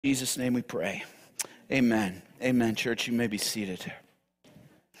In Jesus' name we pray. Amen. Amen, church. You may be seated.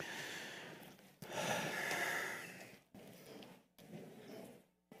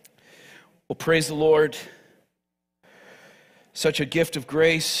 Well, praise the Lord. Such a gift of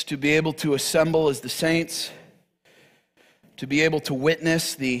grace to be able to assemble as the saints, to be able to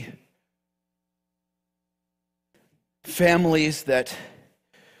witness the families that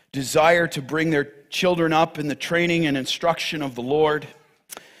desire to bring their children up in the training and instruction of the Lord.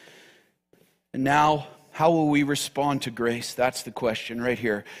 And now, how will we respond to grace? That's the question right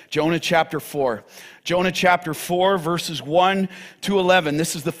here. Jonah chapter 4. Jonah chapter 4, verses 1 to 11.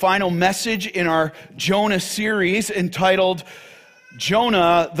 This is the final message in our Jonah series entitled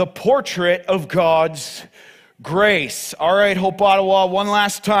Jonah, the Portrait of God's Grace. All right, Hope Ottawa, one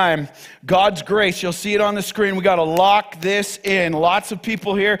last time. God's grace. You'll see it on the screen. We got to lock this in. Lots of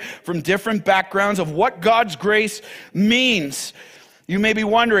people here from different backgrounds of what God's grace means. You may be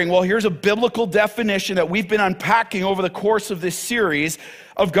wondering, well, here's a biblical definition that we've been unpacking over the course of this series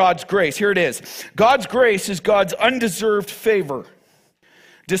of God's grace. Here it is. God's grace is God's undeserved favor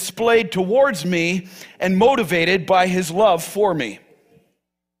displayed towards me and motivated by his love for me.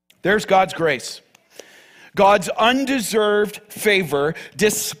 There's God's grace. God's undeserved favor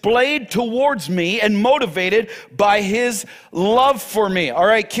displayed towards me and motivated by his love for me. All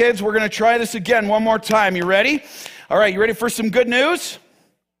right, kids, we're going to try this again one more time. You ready? All right, you ready for some good news?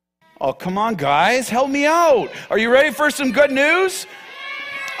 Oh, come on, guys. Help me out. Are you ready for some good news?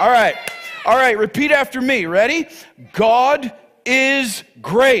 All right. All right, repeat after me. Ready? God is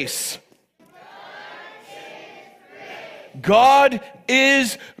grace. God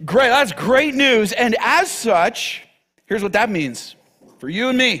is great. That's great news. And as such, here's what that means for you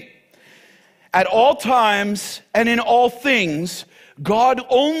and me. At all times and in all things, God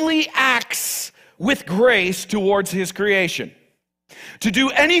only acts with grace towards his creation. To do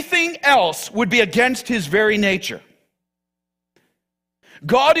anything else would be against his very nature.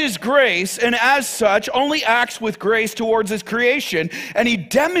 God is grace, and as such, only acts with grace towards his creation, and he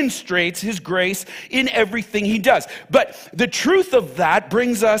demonstrates his grace in everything he does. But the truth of that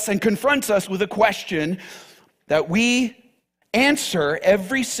brings us and confronts us with a question that we answer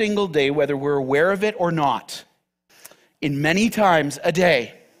every single day, whether we're aware of it or not, in many times a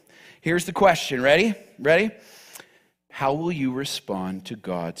day. Here's the question. Ready? Ready? How will you respond to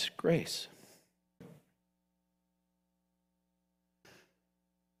God's grace?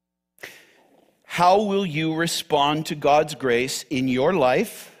 How will you respond to God's grace in your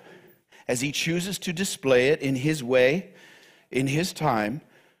life as he chooses to display it in his way, in his time?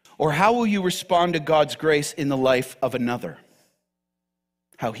 Or how will you respond to God's grace in the life of another?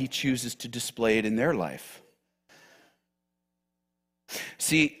 How he chooses to display it in their life.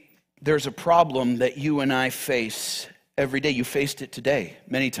 See, there's a problem that you and I face every day. You faced it today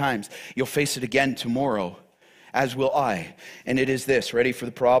many times. You'll face it again tomorrow, as will I. And it is this. Ready for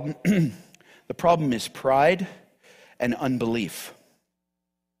the problem? The problem is pride and unbelief.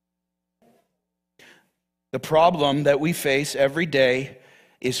 The problem that we face every day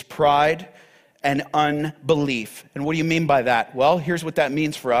is pride and unbelief. And what do you mean by that? Well, here's what that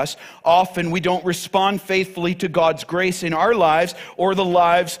means for us. Often we don't respond faithfully to God's grace in our lives or the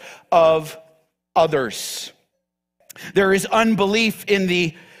lives of others. There is unbelief in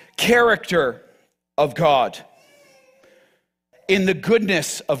the character of God, in the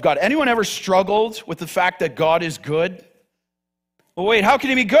goodness of God. Anyone ever struggled with the fact that God is good? Well, wait, how can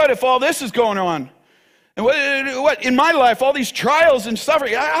he be good if all this is going on? And what in my life, all these trials and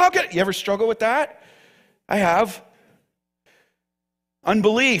suffering, how can you ever struggle with that? I have.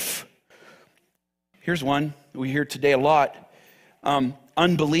 Unbelief. Here's one we hear today a lot.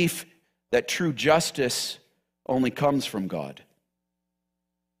 Unbelief that true justice only comes from God.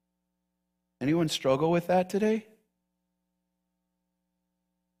 Anyone struggle with that today?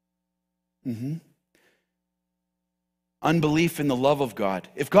 Unbelief in the love of God.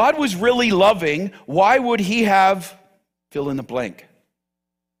 If God was really loving, why would he have fill in the blank?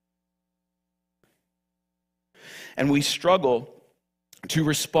 And we struggle to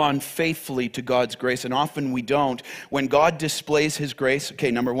respond faithfully to God's grace, and often we don't. When God displays his grace, okay,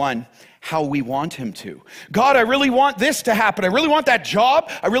 number one, how we want him to. God, I really want this to happen. I really want that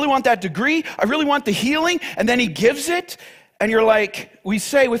job. I really want that degree. I really want the healing. And then he gives it. And you're like, we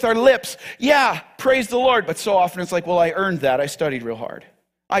say with our lips, yeah, praise the Lord. But so often it's like, well, I earned that. I studied real hard.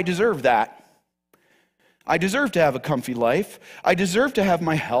 I deserve that. I deserve to have a comfy life. I deserve to have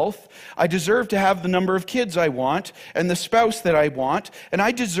my health. I deserve to have the number of kids I want and the spouse that I want. And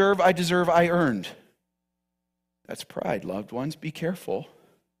I earned. That's pride, loved ones. Be careful.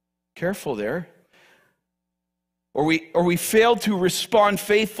 Careful there. Or we fail to respond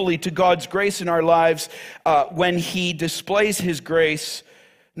faithfully to God's grace in our lives when he displays his grace,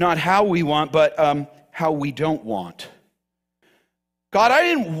 not how we want, but how we don't want. God, I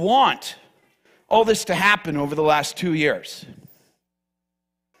didn't want all this to happen over the last 2 years.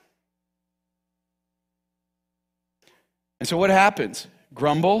 And so what happens?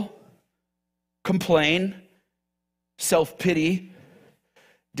 Grumble, complain, self-pity,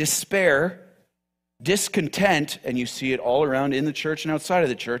 despair, discontent, and you see it all around in the church and outside of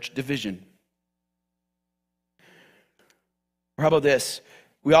the church, division. Or how about this?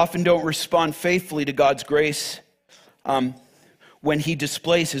 We often don't respond faithfully to God's grace when he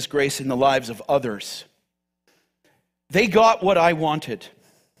displays his grace in the lives of others. They got what I wanted.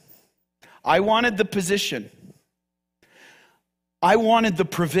 I wanted the position. I wanted the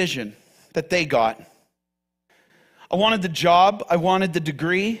provision that they got. I wanted the job. I wanted the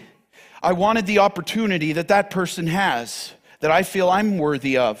degree. I wanted the opportunity that that person has, that I feel I'm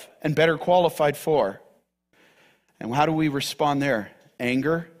worthy of and better qualified for. And how do we respond there?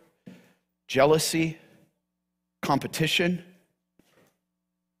 Anger, jealousy, competition.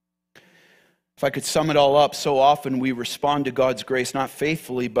 If I could sum it all up, so often we respond to God's grace not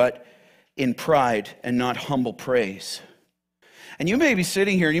faithfully, but in pride and not humble praise. And you may be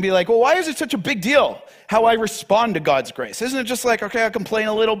sitting here and you'd be like, well, why is it such a big deal how I respond to God's grace? Isn't it just like, okay, I complain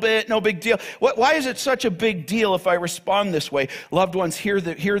a little bit, no big deal. Why is it such a big deal if I respond this way? Loved ones, hear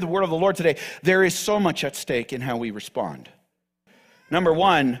the word of the Lord today. There is so much at stake in how we respond. Number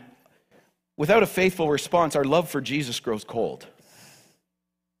one, without a faithful response, our love for Jesus grows cold.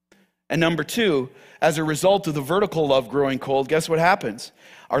 And number two, as a result of the vertical love growing cold, guess what happens?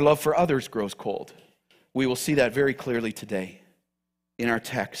 Our love for others grows cold. We will see that very clearly today in our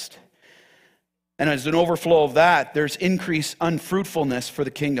text. And as an overflow of that, there's increased unfruitfulness for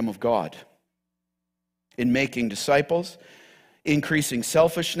the kingdom of God in making disciples, increasing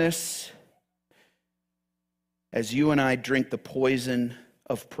selfishness, as you and I drink the poison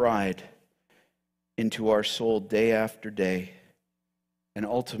of pride into our soul day after day, and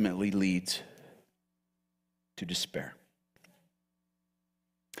ultimately leads to despair.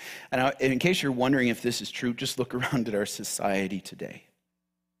 And in case you're wondering if this is true, just look around at our society today,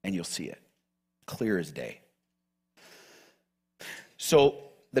 and you'll see it, clear as day. So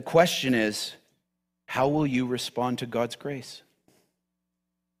the question is, how will you respond to God's grace?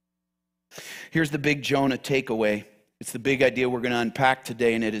 Here's the big Jonah takeaway. It's the big idea we're going to unpack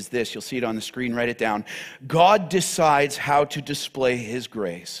today, and it is this. You'll see it on the screen. Write it down. God decides how to display his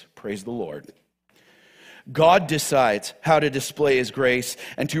grace. Praise the Lord. God decides how to display his grace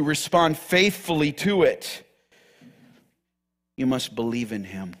and to respond faithfully to it. You must believe in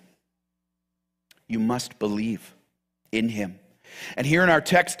him. You must believe in him. And here in our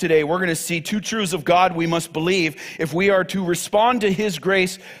text today, we're going to see two truths of God we must believe if we are to respond to his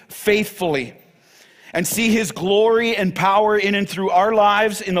grace faithfully and see his glory and power in and through our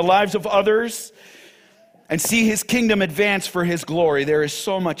lives, in the lives of others, and see his kingdom advance for his glory. There is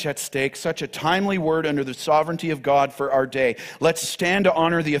so much at stake, such a timely word under the sovereignty of God for our day. Let's stand to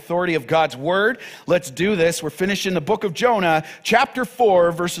honor the authority of God's word. Let's do this. We're finishing the book of Jonah, chapter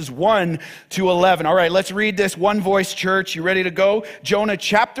 4, verses 1 to 11. All right, let's read this. One voice, church. You ready to go? Jonah,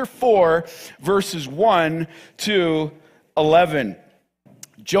 chapter 4, verses 1 to 11.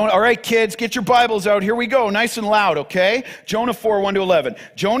 Jonah, all right, kids, get your Bibles out. Here we go, nice and loud, okay? Jonah 4, 1 to 11.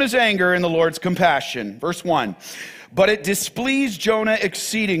 Jonah's anger and the Lord's compassion. Verse 1. But it displeased Jonah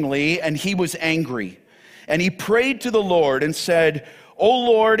exceedingly, and he was angry. And he prayed to the Lord and said, O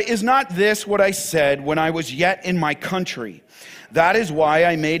Lord, is not this what I said when I was yet in my country? That is why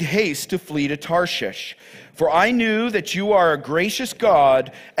I made haste to flee to Tarshish. For I knew that you are a gracious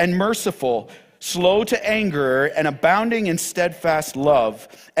God and merciful, slow to anger, and abounding in steadfast love,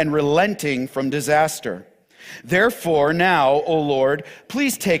 and relenting from disaster. Therefore now, O Lord,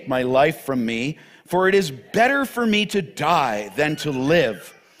 please take my life from me, for it is better for me to die than to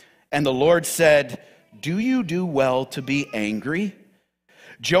live. And the Lord said, Do you do well to be angry?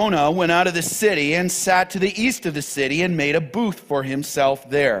 Jonah went out of the city and sat to the east of the city and made a booth for himself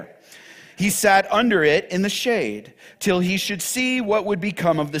there. He sat under it in the shade till he should see what would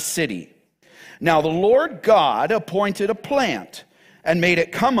become of the city. Now the Lord God appointed a plant and made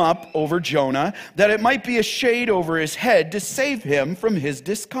it come up over Jonah, that it might be a shade over his head to save him from his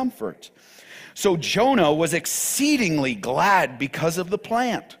discomfort. So Jonah was exceedingly glad because of the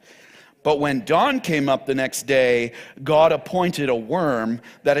plant. But when dawn came up the next day, God appointed a worm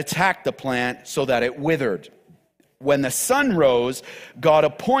that attacked the plant so that it withered. When the sun rose, God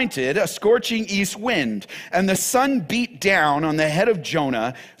appointed a scorching east wind, and the sun beat down on the head of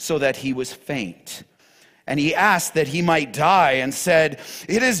Jonah so that he was faint. And he asked that he might die and said,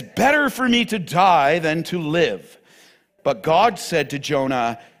 "It is better for me to die than to live." But God said to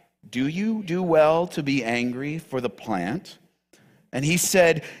Jonah, "Do you do well to be angry for the plant?" And he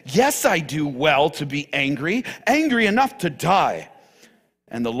said, "Yes, I do well to be angry, angry enough to die."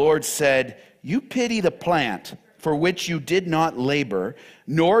 And the Lord said, "You pity the plant for which you did not labor,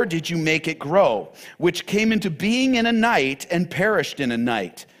 nor did you make it grow, which came into being in a night and perished in a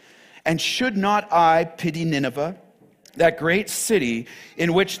night. And should not I pity Nineveh, that great city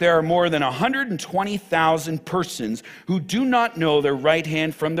in which there are more than 120,000 persons who do not know their right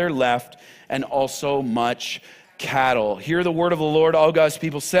hand from their left, and also much cattle?" Hear the word of the Lord. All God's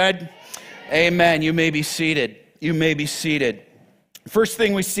people said, amen. You may be seated. You may be seated. First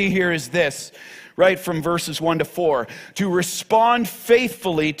thing we see here is this, right from verses 1 to 4. To respond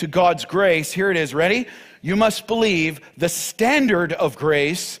faithfully to God's grace, here it is, ready? You must believe the standard of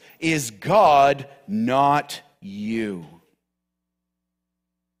grace is God, not you.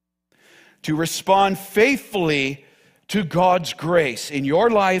 To respond faithfully to God's grace in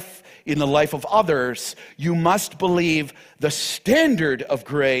your life, in the life of others, you must believe the standard of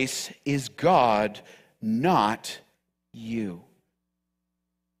grace is God, not you.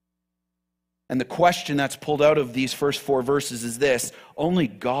 And the question that's pulled out of these first 4 verses is this: only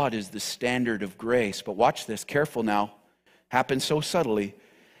God is the standard of grace. But watch this, careful now. Happens so subtly.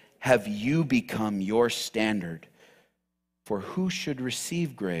 Have you become your standard for who should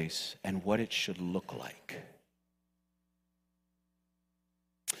receive grace and what it should look like?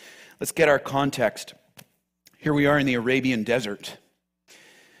 Let's get our context. Here we are in the Arabian desert,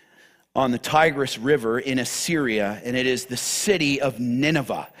 on the Tigris River in Assyria, and it is the city of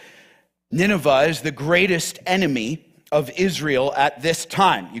Nineveh. Nineveh is the greatest enemy of Israel at this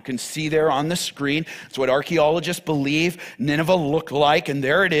time. You can see there on the screen. It's what archaeologists believe Nineveh looked like, and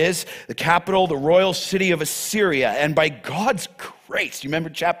there it is, the capital, the royal city of Assyria. And by God's grace, you remember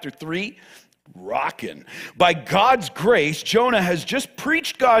chapter 3? Rockin'. By God's grace, Jonah has just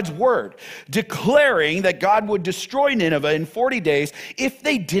preached God's word, declaring that God would destroy Nineveh in 40 days if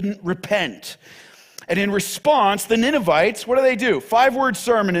they didn't repent. And in response, the Ninevites, what do? 5-word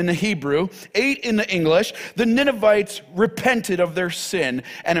sermon in the Hebrew, 8 in the English. The Ninevites repented of their sin,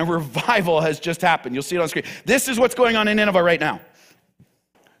 and a revival has just happened. You'll see it on the screen. This is what's going on in Nineveh right now.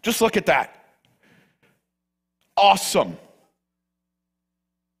 Just look at that. Awesome.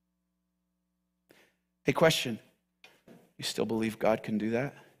 Hey, question. You still believe God can do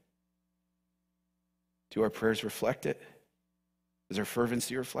that? Do our prayers reflect it? Does our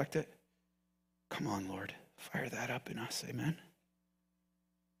fervency reflect it? Come on, Lord, fire that up in us, amen?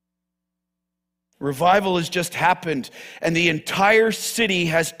 Revival has just happened, and the entire city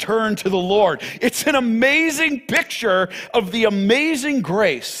has turned to the Lord. It's an amazing picture of the amazing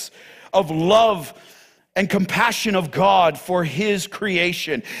grace of love and compassion of God for his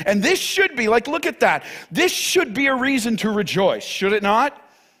creation. And this should be, look at that. This should be a reason to rejoice, should it not?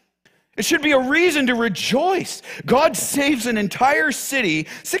 It should be a reason to rejoice. God saves an entire city,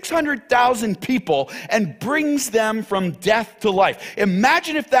 600,000 people, and brings them from death to life.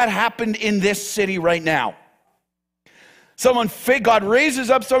 Imagine if that happened in this city right now. God raises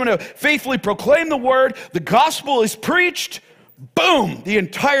up someone to faithfully proclaim the word. The gospel is preached. Boom! The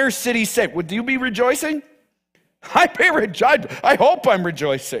entire city's saved. Would you be rejoicing? I hope I'm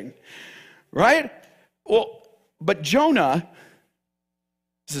rejoicing. Right? Well, but Jonah...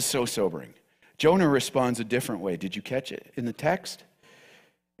 This is so sobering. Jonah responds a different way. Did you catch it in the text?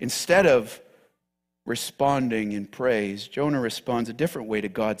 Instead of responding in praise, Jonah responds a different way to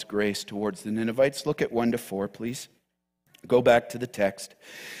God's grace towards the Ninevites. Look at 1 to 4, please. Go back to the text.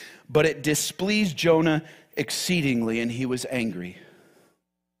 But it displeased Jonah exceedingly, and he was angry.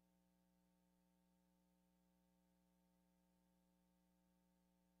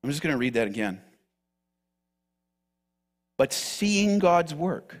 I'm just going to read that again. But seeing God's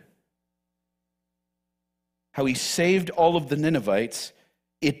work, how he saved all of the Ninevites,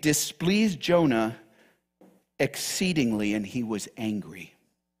 it displeased Jonah exceedingly, and he was angry.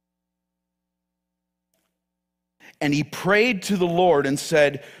 And he prayed to the Lord and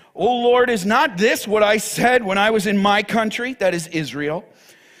said, "O Lord, is not this what I said when I was in my country?" That is Israel.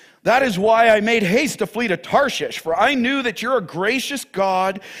 "That is why I made haste to flee to Tarshish, for I knew that you're a gracious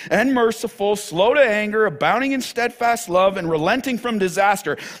God and merciful, slow to anger, abounding in steadfast love, and relenting from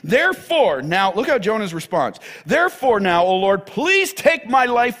disaster. Therefore," now look how Jonah's response. "Therefore now, O Lord, please take my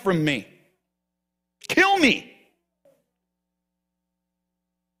life from me. Kill me."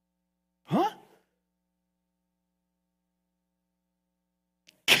 Huh?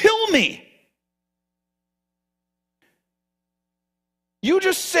 Kill me. You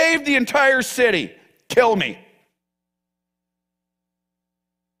just saved the entire city. Kill me.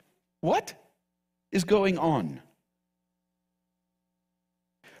 What is going on?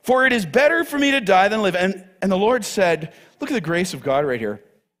 For it is better for me to die than live. And the Lord said, look at the grace of God right here.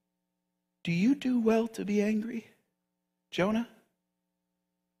 Do you do well to be angry, Jonah?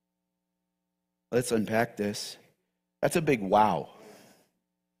 Let's unpack this. That's a big wow.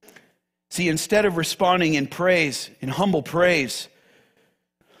 See, instead of responding in praise, in humble praise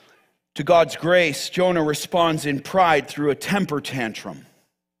to God's grace, Jonah responds in pride through a temper tantrum.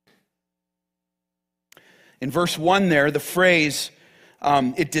 In verse 1 there, the phrase,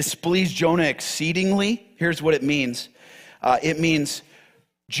 it displeased Jonah exceedingly. Here's what it means. It means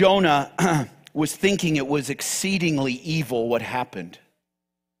Jonah was thinking it was exceedingly evil what happened.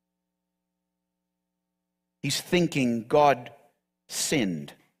 He's thinking God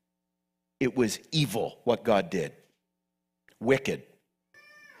sinned. It was evil what God did. Wicked.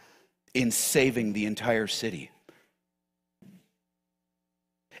 In saving the entire city.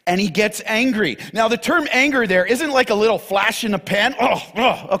 And he gets angry. Now the term anger there isn't like a little flash in a pan.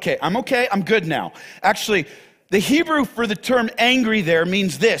 Okay, I'm good now. Actually, the Hebrew for the term angry there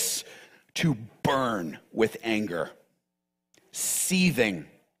means this: to burn with anger. Seething.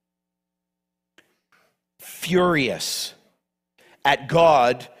 Furious at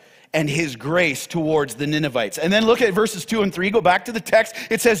God and his grace towards the Ninevites. And then look at verses 2 and 3. Go back to the text.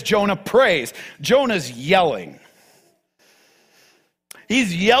 It says Jonah prays. Jonah's yelling.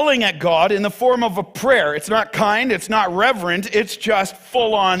 He's yelling at God in the form of a prayer. It's not kind, it's not reverent, it's just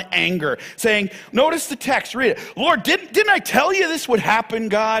full-on anger. Saying, notice the text, read it. Lord, didn't I tell you this would happen,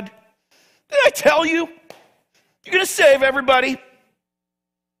 God? Did I tell you? You're going to save everybody.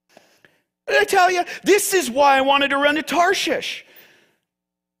 Did I tell you? This is why I wanted to run to Tarshish.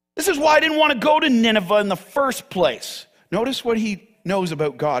 This is why I didn't want to go to Nineveh in the first place. Notice what he knows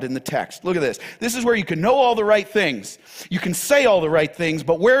about God in the text. Look at this. This is where you can know all the right things. You can say all the right things,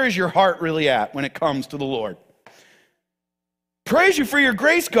 but where is your heart really at when it comes to the Lord? Praise you for your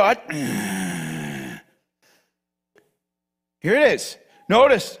grace, God. Here it is.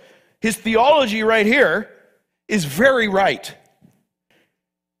 Notice his theology right here is very right.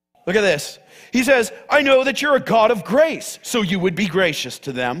 Look at this. He says, I know that you're a God of grace, so you would be gracious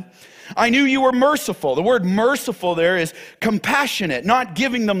to them. I knew you were merciful. The word merciful there is compassionate, not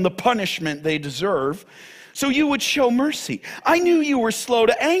giving them the punishment they deserve, so you would show mercy. I knew you were slow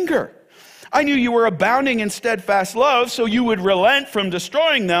to anger. I knew you were abounding in steadfast love, so you would relent from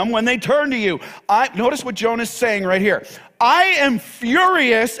destroying them when they turn to you. Notice what Jonah's saying right here. I am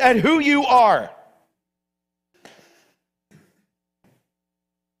furious at who you are.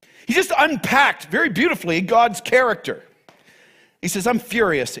 He just unpacked very beautifully God's character. He says, I'm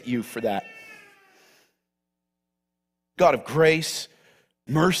furious at you for that. God of grace,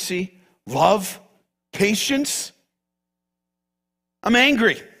 mercy, love, patience. I'm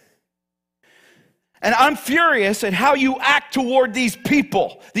angry. And I'm furious at how you act toward these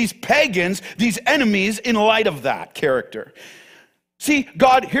people, these pagans, these enemies in light of that character. See,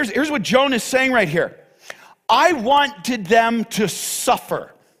 God, here's what Jonah is saying right here. I wanted them to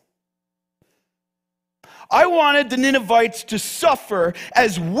suffer. I wanted the Ninevites to suffer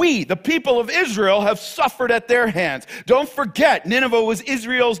as we, the people of Israel, have suffered at their hands. Don't forget, Nineveh was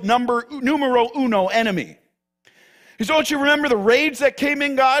Israel's numero uno enemy. Don't you remember the raids that came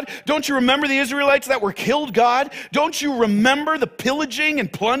in, God? Don't you remember the Israelites that were killed, God? Don't you remember the pillaging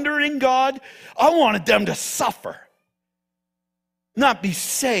and plundering, God? I wanted them to suffer, not be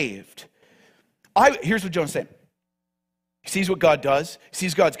saved. Here's what Jonah's saying. He sees what God does. He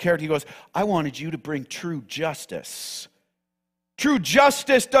sees God's character. He goes, I wanted you to bring true justice. True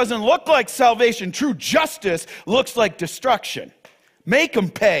justice doesn't look like salvation. True justice looks like destruction. Make them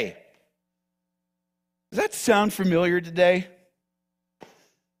pay. Does that sound familiar today?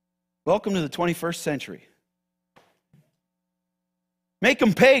 Welcome to the 21st century. Make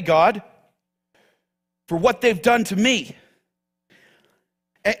them pay, God, for what they've done to me.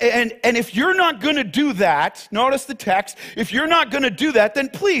 And if you're not going to do that, notice the text, if you're not going to do that, then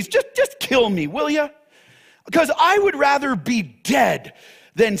please just kill me, will you? Because I would rather be dead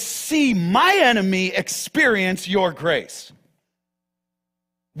than see my enemy experience your grace.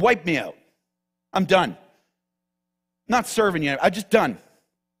 Wipe me out. I'm done. Not serving you. I'm just done.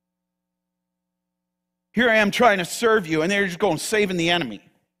 Here I am trying to serve you, and they're just going saving the enemy.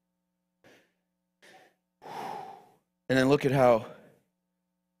 And then look at how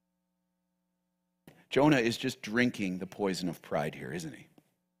Jonah is just drinking the poison of pride here, isn't he?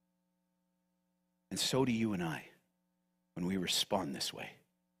 And so do you and I when we respond this way.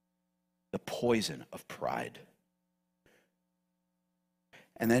 The poison of pride.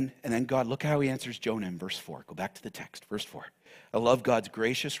 And then God, look how he answers Jonah in verse 4. Go back to the text, verse 4. I love God's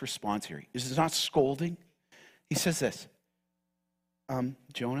gracious response here. This is not scolding. He says this,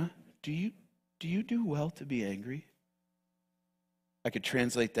 Jonah, do you do well to be angry? I could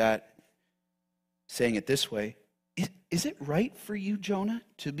translate that saying it this way. Is it right for you, Jonah,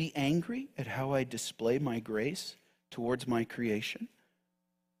 to be angry at how I display my grace towards my creation?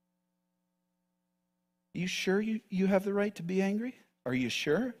 Are you sure you have the right to be angry? Are you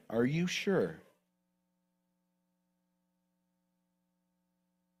sure? Are you sure?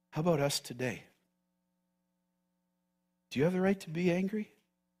 How about us today? Do you have the right to be angry?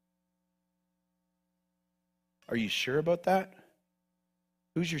 Are you sure about that?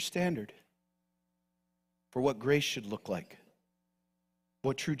 Who's your standard for what grace should look like,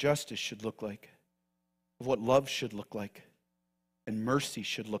 what true justice should look like, what love should look like, and mercy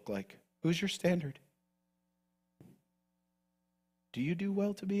should look like? Who's your standard? Do you do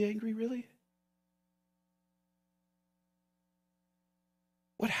well to be angry, really?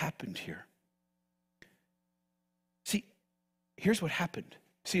 What happened here? See, here's what happened.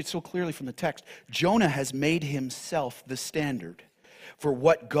 See it so clearly from the text. Jonah has made himself the standard for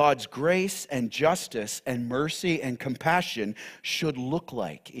what God's grace and justice and mercy and compassion should look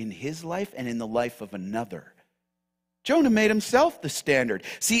like in his life and in the life of another. Jonah made himself the standard.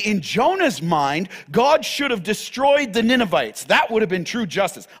 See, in Jonah's mind, God should have destroyed the Ninevites. That would have been true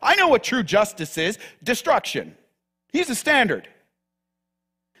justice. I know what true justice is. Destruction. He's the standard.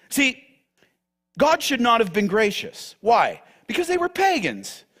 See, God should not have been gracious. Why? Because they were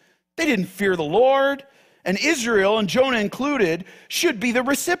pagans. They didn't fear the Lord. And Israel, and Jonah included, should be the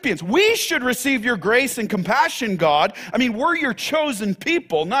recipients. We should receive your grace and compassion, God. I mean, we're your chosen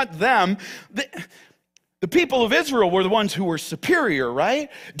people, not them. The people of Israel were the ones who were superior,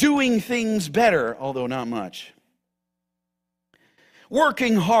 right? Doing things better, although not much.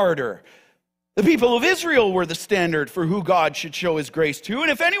 Working harder. The people of Israel were the standard for who God should show his grace to.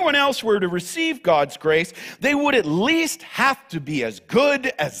 And if anyone else were to receive God's grace, they would at least have to be as good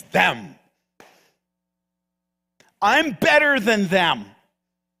as them. I'm better than them.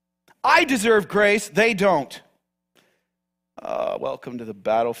 I deserve grace, they don't. Welcome to the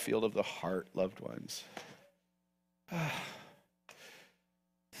battlefield of the heart, loved ones.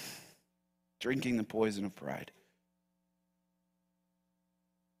 Drinking the poison of pride.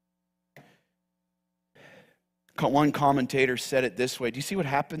 One commentator said it this way. Do you see what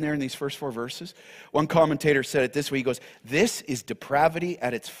happened there in these first 4 verses? One commentator said it this way. He goes, this is depravity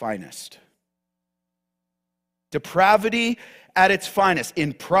at its finest. Depravity at its finest.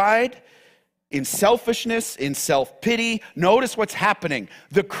 In pride, in selfishness, in self-pity. Notice what's happening.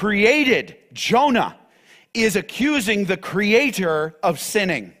 The created, Jonah, is accusing the creator of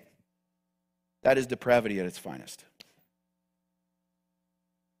sinning. That is depravity at its finest.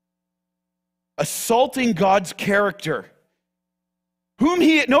 Assaulting God's character.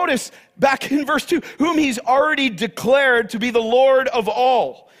 Notice back in verse 2, whom he's already declared to be the Lord of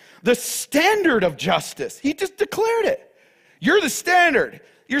all. The standard of justice. He just declared it. You're the standard.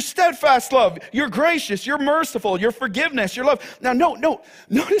 Your steadfast love. You're gracious. You're merciful. Your forgiveness. Your love. Now,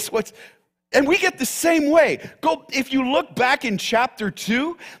 notice and we get the same way. If you look back in chapter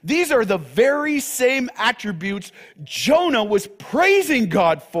 2, these are the very same attributes Jonah was praising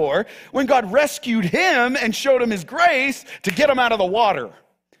God for when God rescued him and showed him his grace to get him out of the water.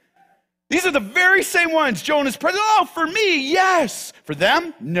 These are the very same ones Jonah's praising. Oh, for me, yes. For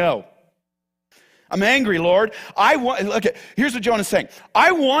them, no. I'm angry, Lord. Here's what Jonah's saying.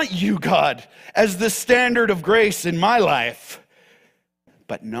 I want you, God, as the standard of grace in my life,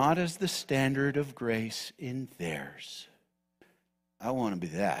 but not as the standard of grace in theirs. I want to be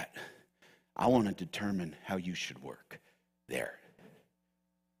that. I want to determine how you should work there.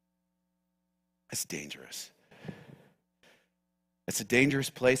 That's dangerous. It's a dangerous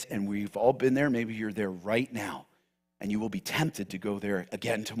place, and we've all been there. Maybe you're there right now, and you will be tempted to go there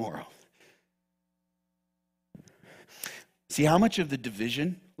again tomorrow. See how much of the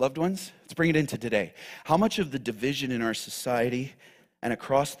division, loved ones, let's bring it into today. How much of the division in our society and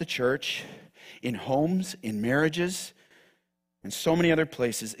across the church, in homes, in marriages, and so many other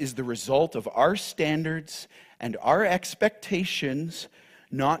places is the result of our standards and our expectations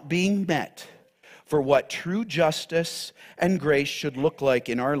not being met for what true justice and grace should look like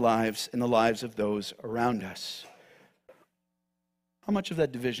in our lives and the lives of those around us. How much of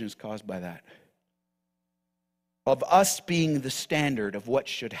that division is caused by that? Of us being the standard of what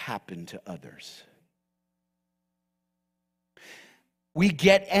should happen to others. We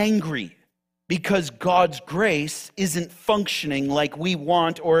get angry because God's grace isn't functioning like we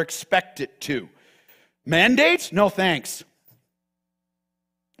want or expect it to. Mandates? No thanks.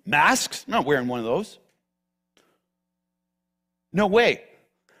 Masks? I'm not wearing one of those. No way.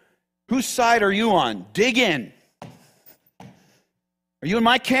 Whose side are you on? Dig in. Are you in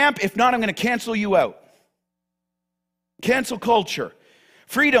my camp? If not, I'm going to cancel you out. Cancel culture.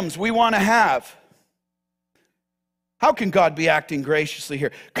 Freedoms we want to have. How can God be acting graciously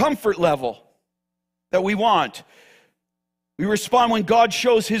here? Comfort level that we want. We respond when God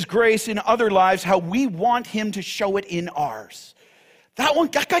shows his grace in other lives, how we want him to show it in ours. That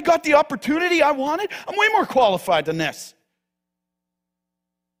guy got the opportunity I wanted. I'm way more qualified than this.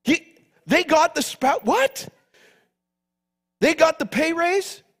 They got the spout. What? They got the pay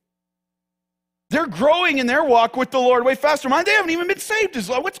raise? They're growing in their walk with the Lord way faster. Mine, they haven't even been saved as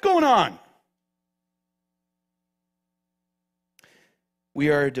long. What's going on? We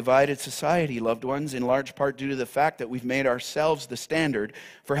are a divided society, loved ones, in large part due to the fact that we've made ourselves the standard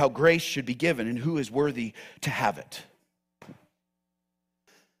for how grace should be given and who is worthy to have it.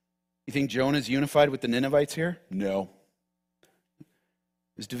 You think Jonah is unified with the Ninevites here? No.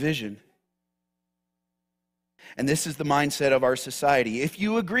 There's division. And this is the mindset of our society. If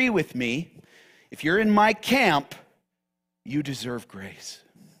you agree with me, if you're in my camp, you deserve grace.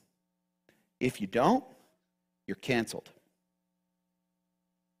 If you don't, you're canceled.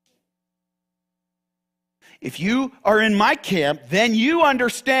 If you are in my camp, then you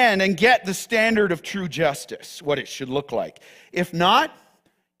understand and get the standard of true justice, what it should look like. If not,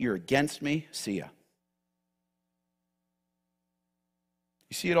 you're against me. See ya.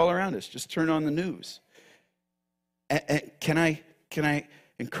 You see it all around us. Just turn on the news. And can I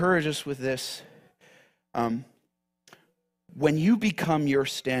encourage us with this? When you become your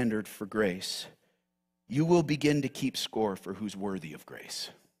standard for grace, you will begin to keep score for who's worthy of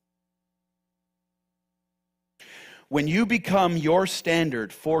grace. When you become your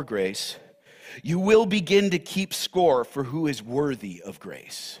standard for grace, you will begin to keep score for who is worthy of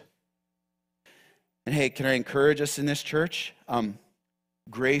grace. And hey, can I encourage us in this church?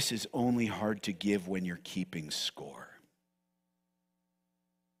 Grace is only hard to give when you're keeping score.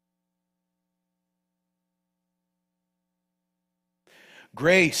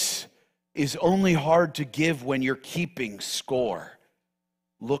 Grace is only hard to give when you're keeping score.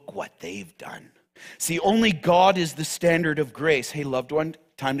 Look what they've done. See, only God is the standard of grace. Hey, loved one,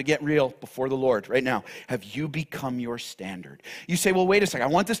 time to get real before the Lord right now. Have you become your standard? You say, well, wait a second.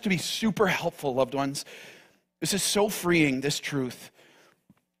 I want this to be super helpful, loved ones. This is so freeing, this truth.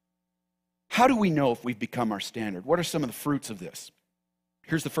 How do we know if we've become our standard? What are some of the fruits of this?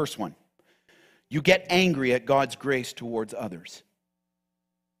 Here's the first one. You get angry at God's grace towards others.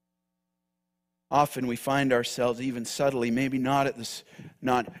 Often we find ourselves even subtly, maybe not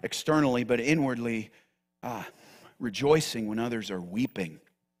externally, but inwardly, rejoicing when others are weeping,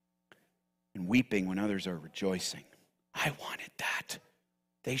 and weeping when others are rejoicing. I wanted that.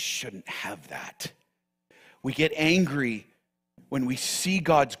 They shouldn't have that. We get angry when we see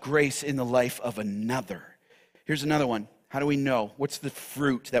God's grace in the life of another. Here's another one. How do we know? What's the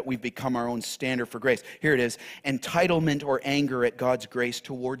fruit that we've become our own standard for grace? Here it is. Entitlement or anger at God's grace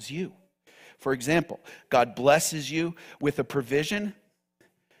towards you. For example, God blesses you with a provision.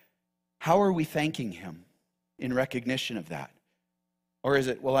 How are we thanking him in recognition of that? Or is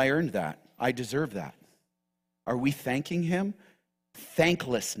it, well, I earned that. I deserve that. Are we thanking him?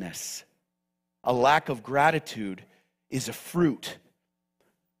 Thanklessness, a lack of gratitude, is a fruit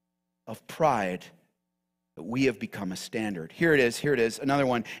of pride that we have become a standard. Here it is, another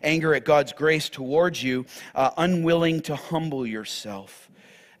one. Anger at God's grace towards you, unwilling to humble yourself.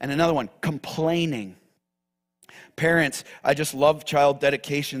 And another one, complaining. Parents, I just love child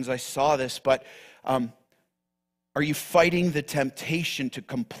dedications. I saw this, but are you fighting the temptation to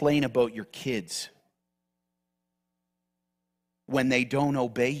complain about your kids when they don't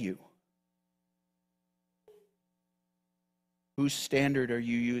obey you? Whose standard are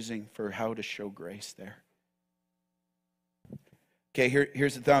you using for how to show grace there? Okay,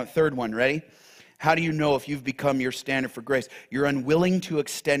 here's the third one. Ready? How do you know if you've become your standard for grace? You're unwilling to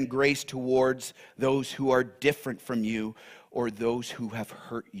extend grace towards those who are different from you or those who have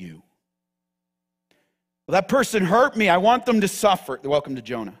hurt you. Well, that person hurt me. I want them to suffer. Welcome to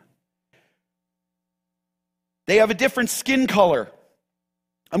Jonah. They have a different skin color.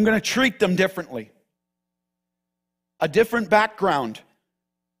 I'm going to treat them differently. A different background.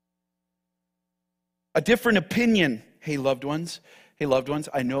 A different opinion. Hey, loved ones,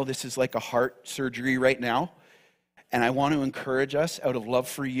 I know this is like a heart surgery right now, and I want to encourage us out of love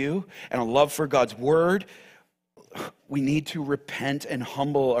for you and a love for God's word. We need to repent and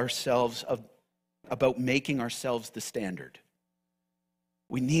humble ourselves about making ourselves the standard.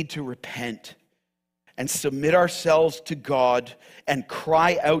 We need to repent and submit ourselves to God and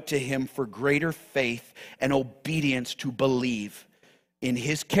cry out to him for greater faith and obedience to believe in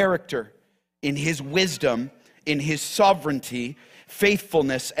his character, in his wisdom, in his sovereignty,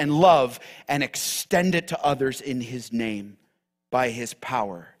 faithfulness, and love, and extend it to others in his name by his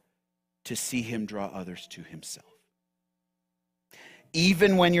power to see him draw others to himself.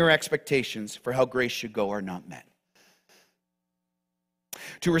 Even when your expectations for how grace should go are not met.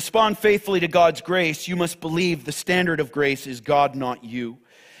 To respond faithfully to God's grace, you must believe the standard of grace is God, not you.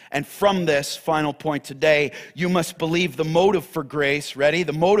 And from this final point today, you must believe the motive for grace. Ready?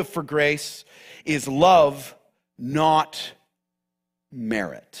 The motive for grace is love, not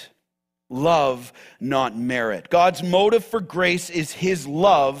merit. Love, not merit. God's motive for grace is his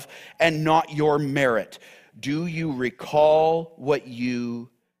love and not your merit. Do you recall what you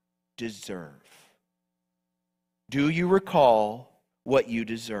deserve? Do you recall what you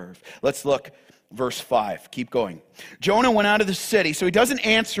deserve? Let's look, verse 5. Keep going. Jonah went out of the city, so he doesn't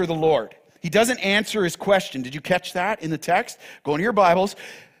answer the Lord. He doesn't answer his question. Did you catch that in the text? Go into your Bibles.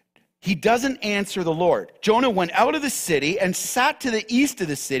 He doesn't answer the Lord. Jonah went out of the city and sat to the east of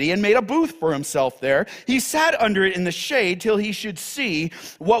the city and made a booth for himself there. He sat under it in the shade till he should see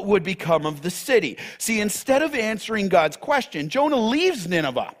what would become of the city. See, instead of answering God's question, Jonah leaves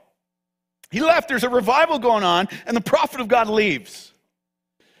Nineveh. He left. There's a revival going on, and the prophet of God leaves.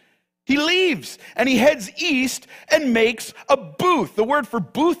 He leaves, and he heads east and makes a booth. The word for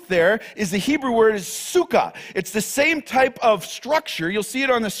booth there is the Hebrew word is sukkah. It's the same type of structure. You'll see it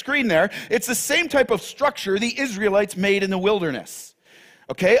on the screen there. It's the same type of structure the Israelites made in the wilderness.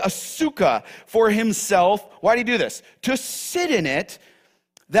 Okay, a sukkah for himself. Why did he do this? To sit in it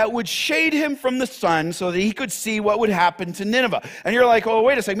that would shade him from the sun so that he could see what would happen to Nineveh. And you're like, oh,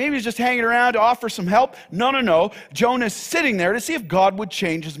 wait a second, maybe he's just hanging around to offer some help. No. Jonah's sitting there to see if God would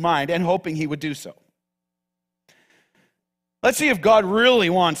change his mind and hoping he would do so. Let's see if God really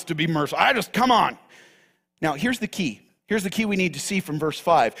wants to be merciful. Come on. Now, here's the key. Here's the key we need to see from verse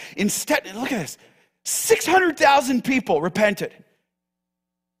 5. Instead, look at this. 600,000 people repented.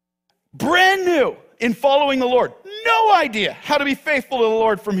 Brand new in following the Lord. No idea how to be faithful to the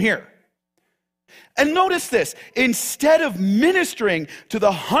Lord from here. And notice this. Instead of ministering to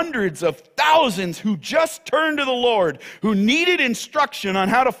the hundreds of thousands who just turned to the Lord, who needed instruction on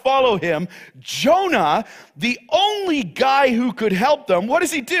how to follow him, Jonah, the only guy who could help them, what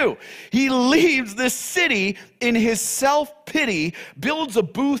does he do? He leaves the city in his self-pity, builds a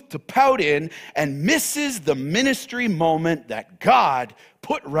booth to pout in, and misses the ministry moment that God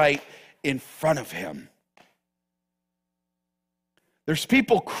put right in front of him. There's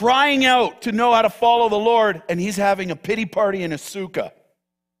people crying out to know how to follow the Lord, and he's having a pity party in a sukkah.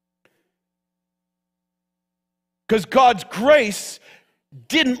 Because God's grace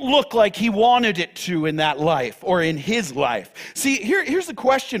didn't look like he wanted it to in that life or in his life. See, here's the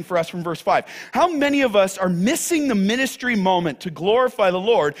question for us from verse 5. How many of us are missing the ministry moment to glorify the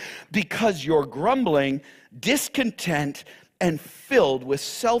Lord because you're grumbling, discontent, and filled with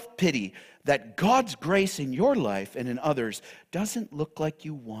self-pity that God's grace in your life and in others doesn't look like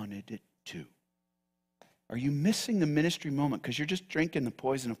you wanted it to? Are you missing the ministry moment because you're just drinking the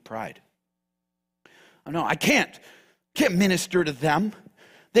poison of pride? Oh, no, I can't minister to them.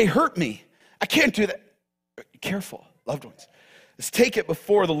 They hurt me. I can't do that. Careful, loved ones. Let's take it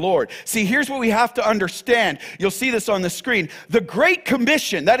before the Lord. See, here's what we have to understand. You'll see this on the screen. The Great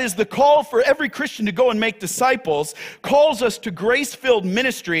Commission, that is the call for every Christian to go and make disciples, calls us to grace-filled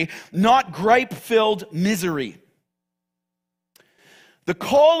ministry, not gripe-filled misery. The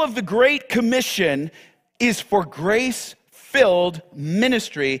call of the Great Commission is for grace-filled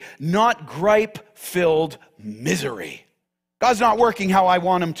ministry, not gripe-filled misery. God's not working how I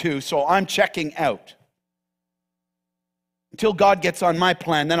want him to, so I'm checking out. Until God gets on my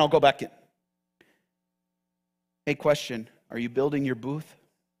plan, then I'll go back in. Hey, question. Are you building your booth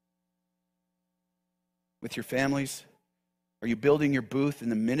with your families? Are you building your booth in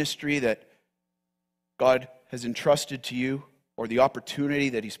the ministry that God has entrusted to you or the opportunity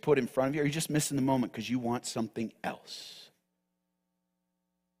that he's put in front of you? Or are you just missing the moment because you want something else?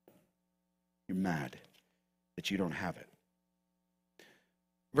 You're mad that you don't have it.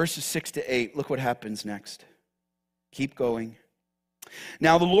 Verses 6 to 8, look what happens next. Keep going.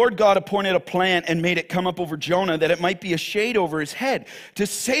 Now the Lord God appointed a plant and made it come up over Jonah that it might be a shade over his head to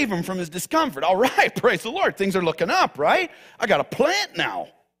save him from his discomfort. All right, praise the Lord. Things are looking up, right? I got a plant now.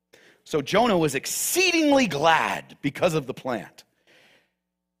 So Jonah was exceedingly glad because of the plant.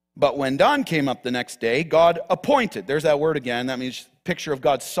 But when dawn came up the next day, God appointed, there's that word again, that means picture of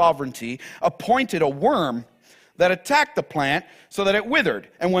God's sovereignty, appointed a worm that attacked the plant so that it withered.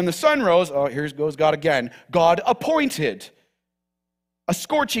 And when the sun rose, oh, here goes God again, God appointed a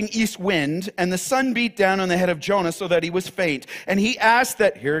scorching east wind, and the sun beat down on the head of Jonah so that he was faint. And he asked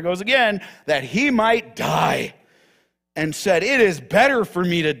that, here it goes again, that he might die. And said, it is better for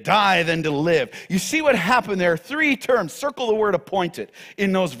me to die than to live. You see what happened there? 3 terms. Circle the word appointed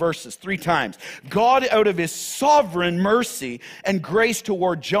in those verses 3 times. God, out of his sovereign mercy and grace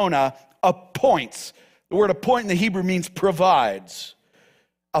toward Jonah, appoints. The word appoint in the Hebrew means provides.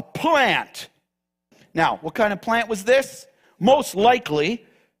 A plant. Now, what kind of plant was this? Most likely,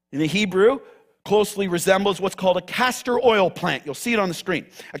 in the Hebrew, closely resembles what's called a castor oil plant. You'll see it on the screen.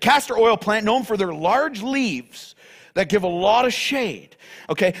 A castor oil plant known for their large leaves that give a lot of shade.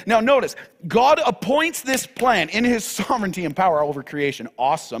 Okay, now notice, God appoints this plant in his sovereignty and power over creation.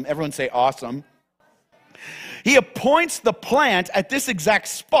 Awesome. Everyone say awesome. He appoints the plant at this exact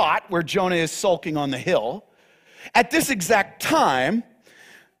spot where Jonah is sulking on the hill, at this exact time,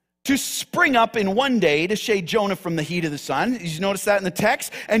 to spring up in one day to shade Jonah from the heat of the sun. Did you notice that in the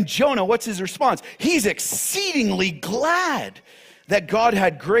text? And Jonah, what's his response? He's exceedingly glad that God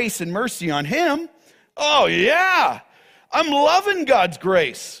had grace and mercy on him. Oh, yeah, I'm loving God's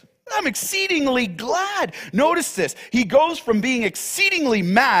grace. I'm exceedingly glad. Notice this. He goes from being exceedingly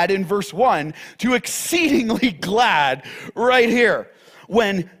mad in verse 1 to exceedingly glad right here.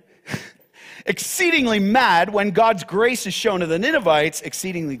 Exceedingly mad when God's grace is shown to the Ninevites,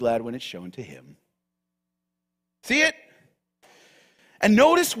 exceedingly glad when it's shown to him. See it? And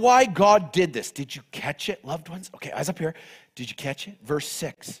notice why God did this. Did you catch it, loved ones? Okay, eyes up here. Did you catch it? Verse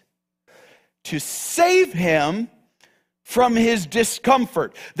 6. To save him from his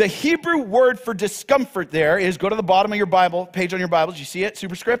discomfort. The Hebrew word for discomfort there is, go to the bottom of your Bible, page on your Bibles, you see it,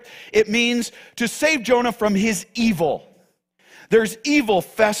 superscript? It means to save Jonah from his evil. There's evil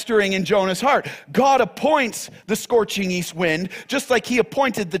festering in Jonah's heart. God appoints the scorching east wind, just like he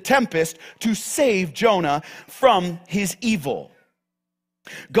appointed the tempest to save Jonah from his evil.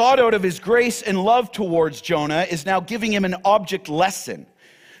 God, out of his grace and love towards Jonah, is now giving him an object lesson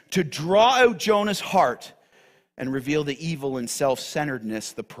to draw out Jonah's heart and reveal the evil and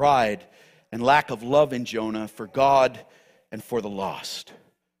self-centeredness, the pride and lack of love in Jonah for God and for the lost.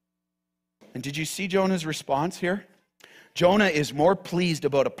 And did you see Jonah's response here? Jonah is more pleased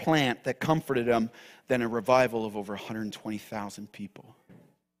about a plant that comforted him than a revival of over 120,000 people.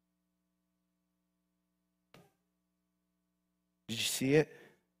 Did you see it?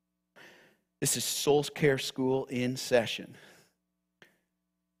 This is Soul Care School in session.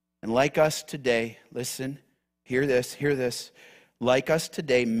 And like us today, listen, hear this. Like us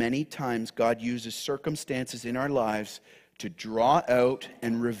today, many times God uses circumstances in our lives to draw out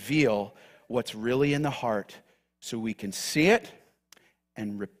and reveal what's really in the heart so we can see it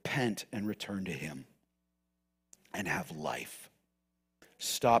and repent and return to him and have life.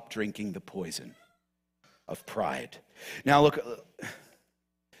 Stop drinking the poison of pride. Now look,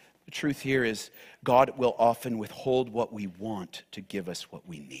 the truth here is God will often withhold what we want to give us what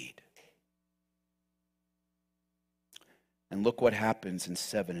we need. And look what happens in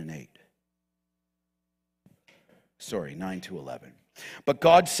 7 and 8. 9 to 11. But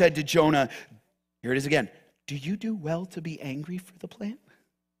God said to Jonah, here it is again, do you do well to be angry for the plant?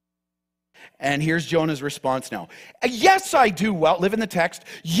 And here's Jonah's response now. Yes, I do well. Live in the text.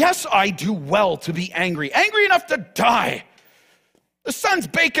 Yes, I do well to be angry. Angry enough to die. The sun's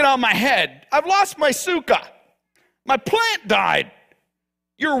baking on my head. I've lost my sukkah. My plant died.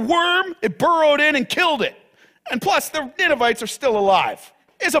 Your worm, it burrowed in and killed it. And plus, the Ninevites are still alive.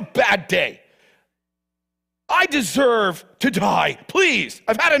 It's a bad day. I deserve to die. Please,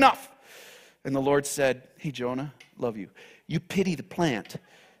 I've had enough. And the Lord said, hey, Jonah, love you. You pity the plant.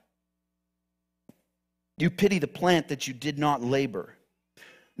 You pity the plant that you did not labor,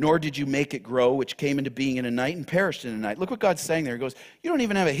 nor did you make it grow, which came into being in a night and perished in a night. Look what God's saying there. He goes, you don't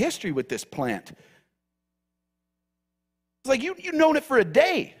even have a history with this plant. It's like, you've known it for a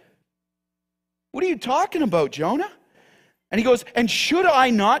day. What are you talking about, Jonah? And he goes, and should I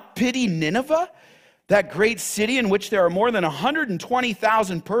not pity Nineveh, that great city in which there are more than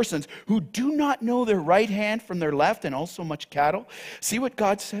 120,000 persons who do not know their right hand from their left, and also much cattle? See what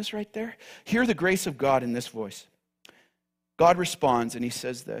God says right there? Hear the grace of God in this voice. God responds and he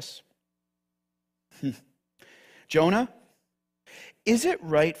says this. Jonah, is it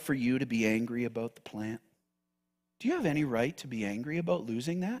right for you to be angry about the plant? Do you have any right to be angry about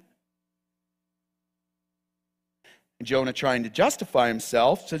losing that? And Jonah, trying to justify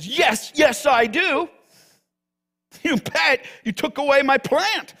himself, says, yes, I do. You bet. You took away my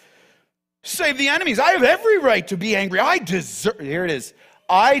plant. Save the enemies. I have every right to be angry. Here it is.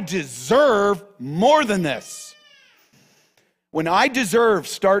 I deserve more than this. When I deserve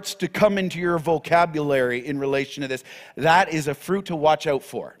starts to come into your vocabulary in relation to this, that is a fruit to watch out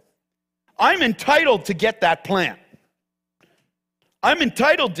for. I'm entitled to get that plant. I'm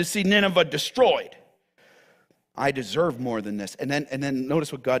entitled to see Nineveh destroyed. I deserve more than this. And then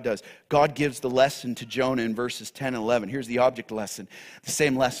notice what God does. God gives the lesson to Jonah in verses 10 and 11. Here's the object lesson. The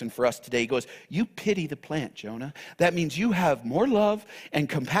same lesson for us today. He goes, you pity the plant, Jonah. That means you have more love and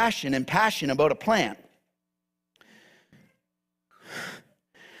compassion and passion about a plant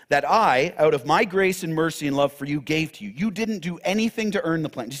that I, out of my grace and mercy and love for you, gave to you. You didn't do anything to earn the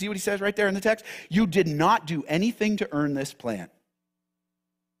plant. Do you see what he says right there in the text? You did not do anything to earn this plant.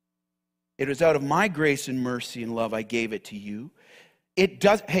 It was out of my grace and mercy and love I gave it to you.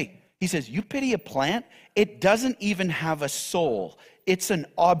 He says, you pity a plant? It doesn't even have a soul. It's an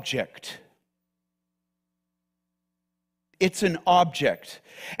object. It's an object.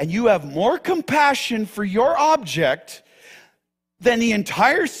 And you have more compassion for your object than the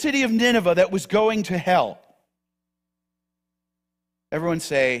entire city of Nineveh that was going to hell. Everyone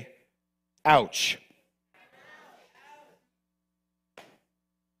say, ouch.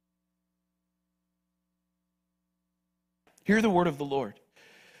 Hear the word of the Lord.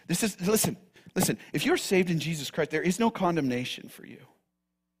 Listen, if you're saved in Jesus Christ, there is no condemnation for you.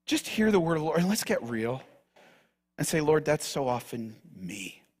 Just hear the word of the Lord, and let's get real and say, Lord, that's so often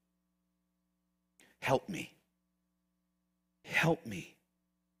me. Help me. Help me.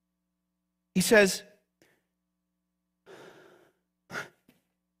 He says,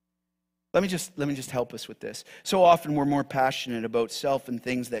 let me just help us with this. So often we're more passionate about self and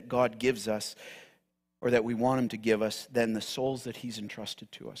things that God gives us or that we want him to give us than the souls that he's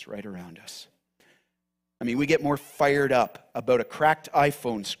entrusted to us right around us. I mean, we get more fired up about a cracked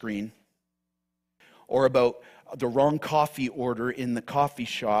iPhone screen or about the wrong coffee order in the coffee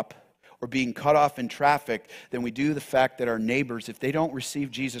shop or being cut off in traffic than we do the fact that our neighbors, if they don't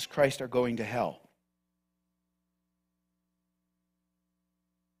receive Jesus Christ, are going to hell.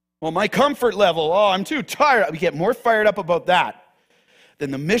 Well, my comfort level, I'm too tired. We get more fired up about that than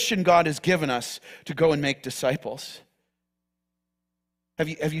the mission God has given us to go and make disciples. Have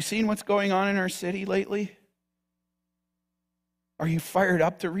you seen what's going on in our city lately? Are you fired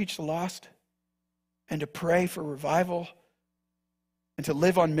up to reach the lost and to pray for revival and to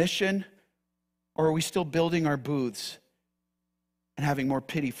live on mission? Or are we still building our booths and having more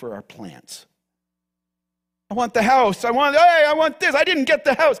pity for our plants? I want the house. I want this. I didn't get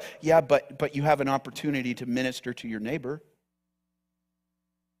the house. Yeah, but you have an opportunity to minister to your neighbor.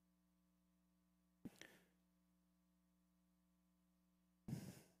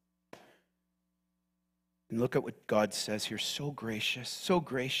 And look at what God says here. So gracious, so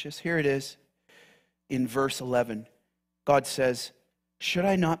gracious. Here it is in verse 11. God says, should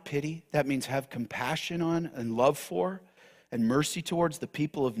I not pity? That means have compassion on and love for and mercy towards the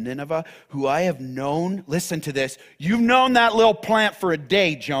people of Nineveh, who I have known. Listen to this. You've known that little plant for a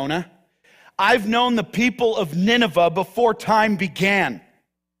day, Jonah. I've known the people of Nineveh before time began.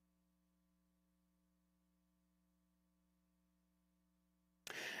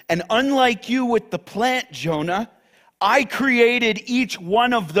 And unlike you with the plant, Jonah, I created each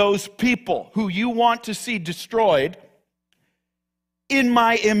one of those people who you want to see destroyed in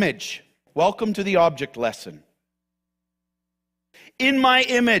my image. Welcome to the object lesson. In my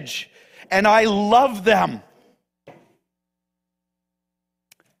image, and I love them.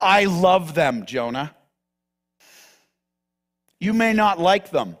 I love them, Jonah. You may not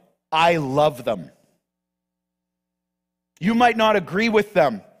like them. I love them. You might not agree with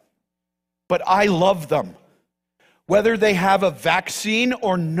them, but I love them. Whether they have a vaccine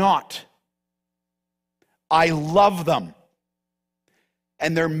or not, I love them.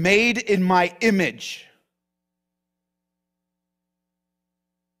 And they're made in my image.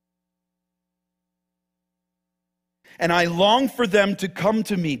 And I long for them to come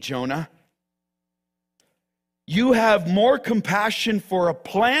to me, Jonah. You have more compassion for a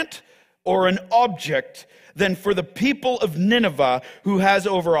plant or an object than for the people of Nineveh, who has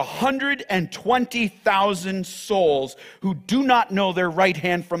over 120,000 souls who do not know their right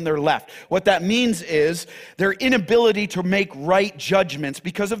hand from their left. What that means is their inability to make right judgments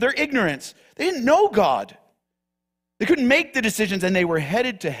because of their ignorance. They didn't know God. They couldn't make the decisions, and they were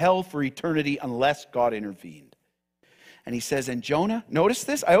headed to hell for eternity unless God intervened. And he says, and Jonah, notice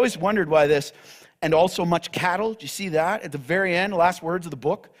this? I always wondered why this, and also much cattle. Do you see that at the very end, last words of the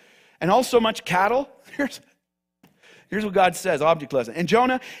book? And also much cattle. Here's what God says, object lesson. And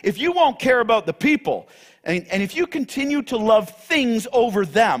Jonah, if you won't care about the people, and if you continue to love things over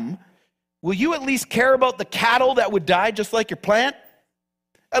them, will you at least care about the cattle that would die just like your plant?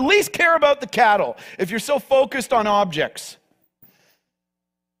 At least care about the cattle if you're so focused on objects.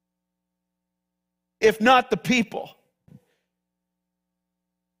 if not the people.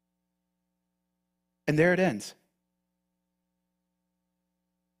 And there it ends.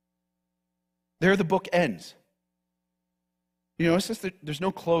 There the book ends. You notice that there's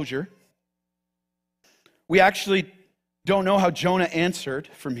no closure. We actually don't know how Jonah answered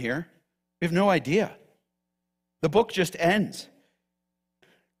from here. We have no idea. The book just ends.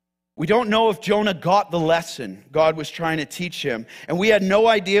 We don't know if Jonah got the lesson God was trying to teach him. And we had no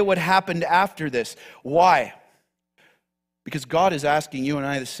idea what happened after this. Why? Because God is asking you and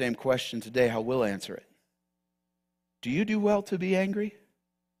I the same question today, how we'll answer it. Do you do well to be angry?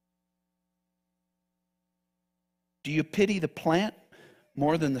 Do you pity the plant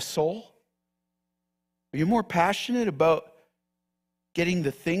more than the soul? Are you more passionate about getting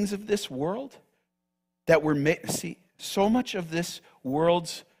the things of this world that were made? See, so much of this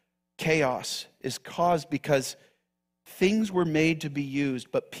world's chaos is caused because things were made to be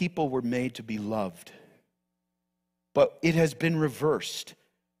used, but people were made to be loved. But it has been reversed,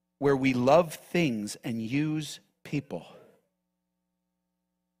 where we love things and use people.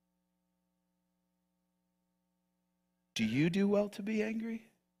 Do you do well to be angry?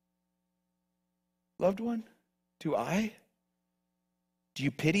 Loved one? Do I? Do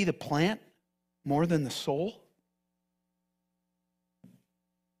you pity the plant more than the soul?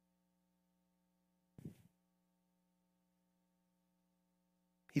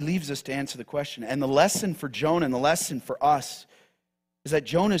 He leaves us to answer the question. And the lesson for Jonah and the lesson for us is that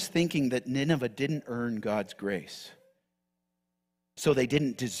Jonah's thinking that Nineveh didn't earn God's grace. So they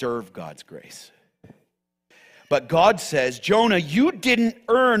didn't deserve God's grace. But God says, Jonah, you didn't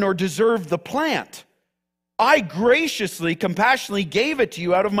earn or deserve the plant. I graciously, compassionately gave it to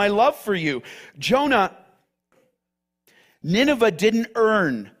you out of my love for you. Jonah, Nineveh didn't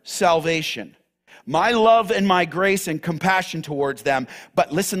earn salvation. My love and my grace and compassion towards them.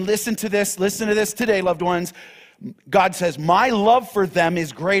 But listen to this today, loved ones. God says, my love for them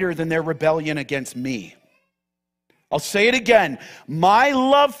is greater than their rebellion against me. I'll say it again. My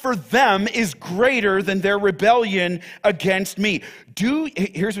love for them is greater than their rebellion against me.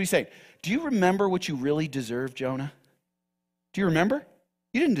 Here's what he's saying. Do you remember what you really deserve, Jonah? Do you remember?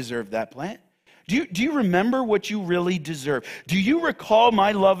 You didn't deserve that plant. Do you remember what you really deserve? Do you recall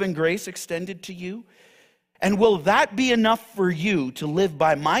my love and grace extended to you? And will that be enough for you to live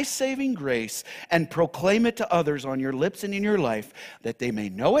by my saving grace and proclaim it to others on your lips and in your life, that they may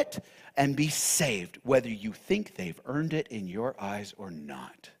know it and be saved, whether you think they've earned it in your eyes or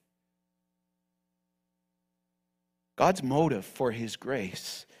not? God's motive for his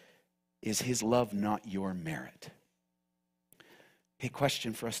grace is his love, not your merit. Hey,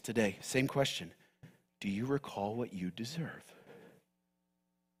 question for us today. Same question. Do you recall what you deserve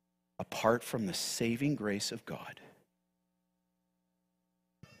apart from the saving grace of God?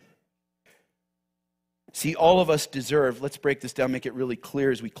 See, all of us deserve, let's break this down, make it really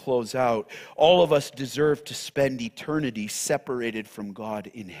clear as we close out. All of us deserve to spend eternity separated from God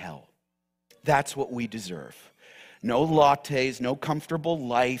in hell. That's what we deserve. No lattes, no comfortable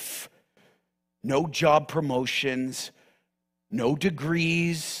life, no job promotions, no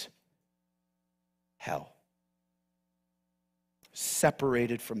degrees. Hell.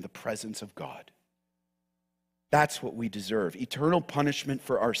 Separated from the presence of God. That's what we deserve. Eternal punishment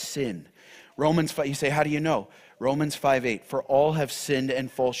for our sin. Romans 5, you say, how do you know? Romans 5:8, for all have sinned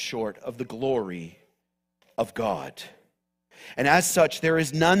and fall short of the glory of God. And as such, there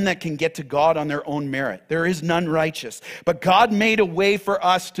is none that can get to God on their own merit. There is none righteous. But God made a way for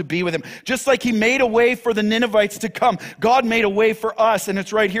us to be with him. Just like he made a way for the Ninevites to come, God made a way for us. And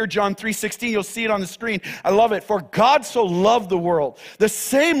it's right here, John 3:16. You'll see it on the screen. I love it. For God so loved the world, the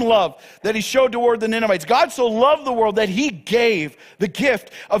same love that he showed toward the Ninevites. God so loved the world that he gave the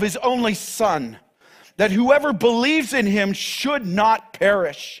gift of his only Son, that whoever believes in him should not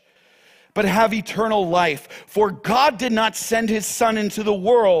perish, but have eternal life. For God did not send his Son into the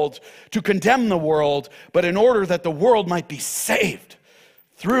world to condemn the world, but in order that the world might be saved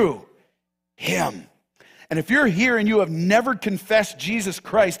through him. And if you're here and you have never confessed Jesus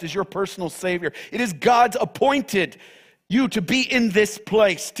Christ as your personal Savior, it is God's appointed you to be in this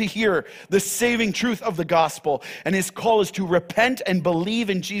place to hear the saving truth of the gospel. And his call is to repent and believe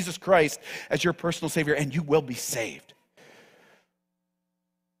in Jesus Christ as your personal Savior, and you will be saved.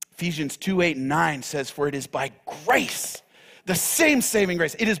 Ephesians 2:8-9 says, for it is by grace, the same saving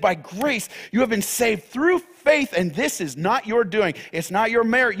grace. It is by grace you have been saved through faith, and this is not your doing. It's not your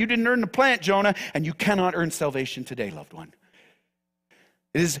merit. You didn't earn the plant, Jonah, and you cannot earn salvation today, loved one.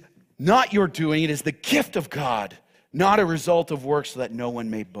 It is not your doing. It is the gift of God, not a result of works, so that no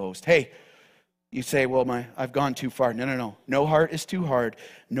one may boast. Hey, You say, well, I've gone too far. No. No heart is too hard.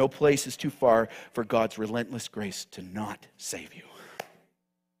 No place is too far for God's relentless grace to not save you.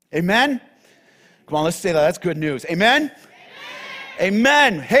 Amen? Come on, let's say that. That's good news. Amen?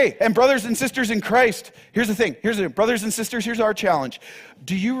 Amen. Hey, and brothers and sisters in Christ, here's the thing. Brothers and sisters, here's our challenge.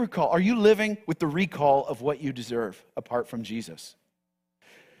 Do you recall, are you living with the recall of what you deserve apart from Jesus?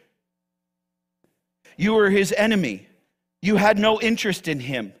 You were his enemy. You had no interest in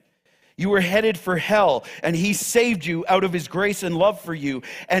him. You were headed for hell, and he saved you out of his grace and love for you.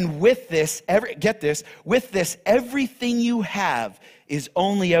 And with this, everything you have is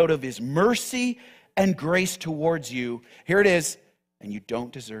only out of his mercy and grace towards you. Here it is, and you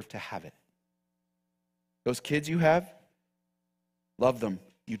don't deserve to have it. Those kids you have, love them.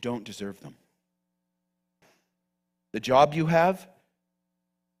 You don't deserve them. The job you have,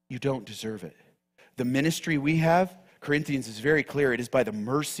 you don't deserve it. The ministry we have, Corinthians is very clear, it is by the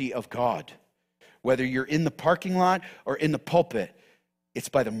mercy of God. Whether you're in the parking lot or in the pulpit, it's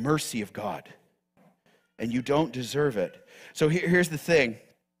by the mercy of God. And you don't deserve it. So here's the thing.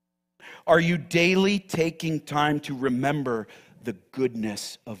 Are you daily taking time to remember the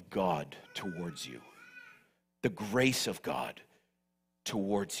goodness of God towards you? The grace of God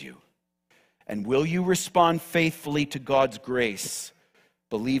towards you? And will you respond faithfully to God's grace,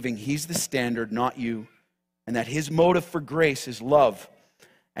 believing he's the standard, not you, and that his motive for grace is love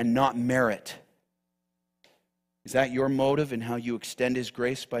and not merit? Is that your motive in how you extend his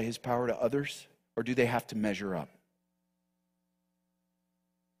grace by his power to others? Or do they have to measure up?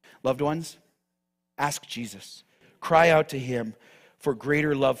 Loved ones, ask Jesus. Cry out to him for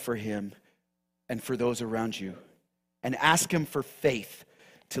greater love for him and for those around you. And ask him for faith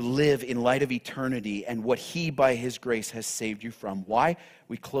to live in light of eternity and what he, by his grace, has saved you from. Why?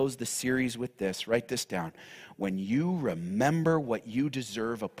 We close the series with this. Write this down. When you remember what you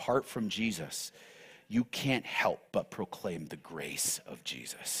deserve apart from Jesus, you can't help but proclaim the grace of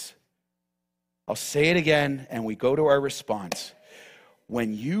Jesus. I'll say it again, and we go to our response.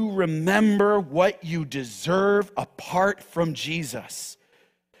 When you remember what you deserve apart from Jesus,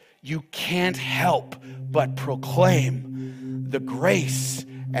 you can't help but proclaim the grace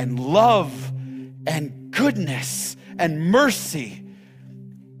and love and goodness and mercy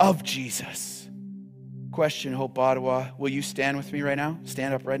of Jesus. Question, Hope Ottawa. Will you stand with me right now?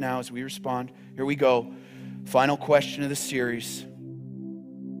 Stand up right now as we respond. Here we go. Final question of the series.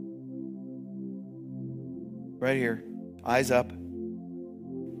 Right here. Eyes up.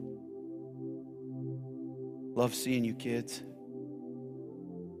 Love seeing you kids.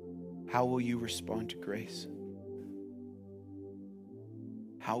 How will you respond to grace?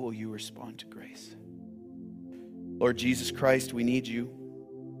 How will you respond to grace? Lord Jesus Christ, we need you.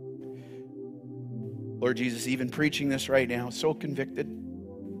 Lord Jesus, even preaching this right now, so convicted.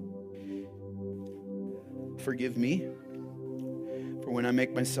 Forgive me for when I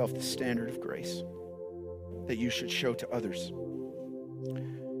make myself the standard of grace that you should show to others.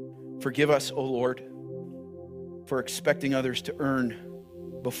 Forgive us, O Lord, for expecting others to earn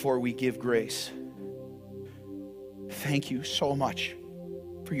before we give grace. Thank you so much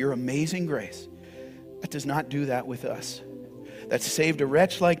for your amazing grace that does not do that with us, that saved a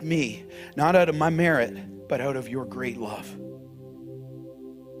wretch like me, not out of my merit, but out of your great love.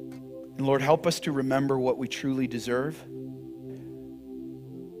 And Lord, help us to remember what we truly deserve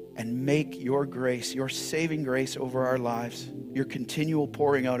and make your grace, your saving grace over our lives, your continual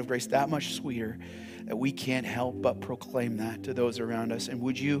pouring out of grace that much sweeter that we can't help but proclaim that to those around us. And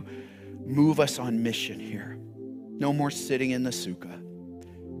would you move us on mission here? No more sitting in the sukkah.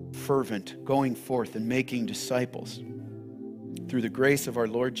 Fervent, going forth and making disciples through the grace of our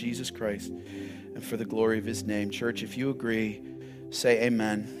Lord Jesus Christ and for the glory of his name. Church, if you agree, say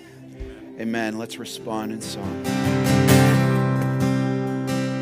amen. Amen. Let's respond in song.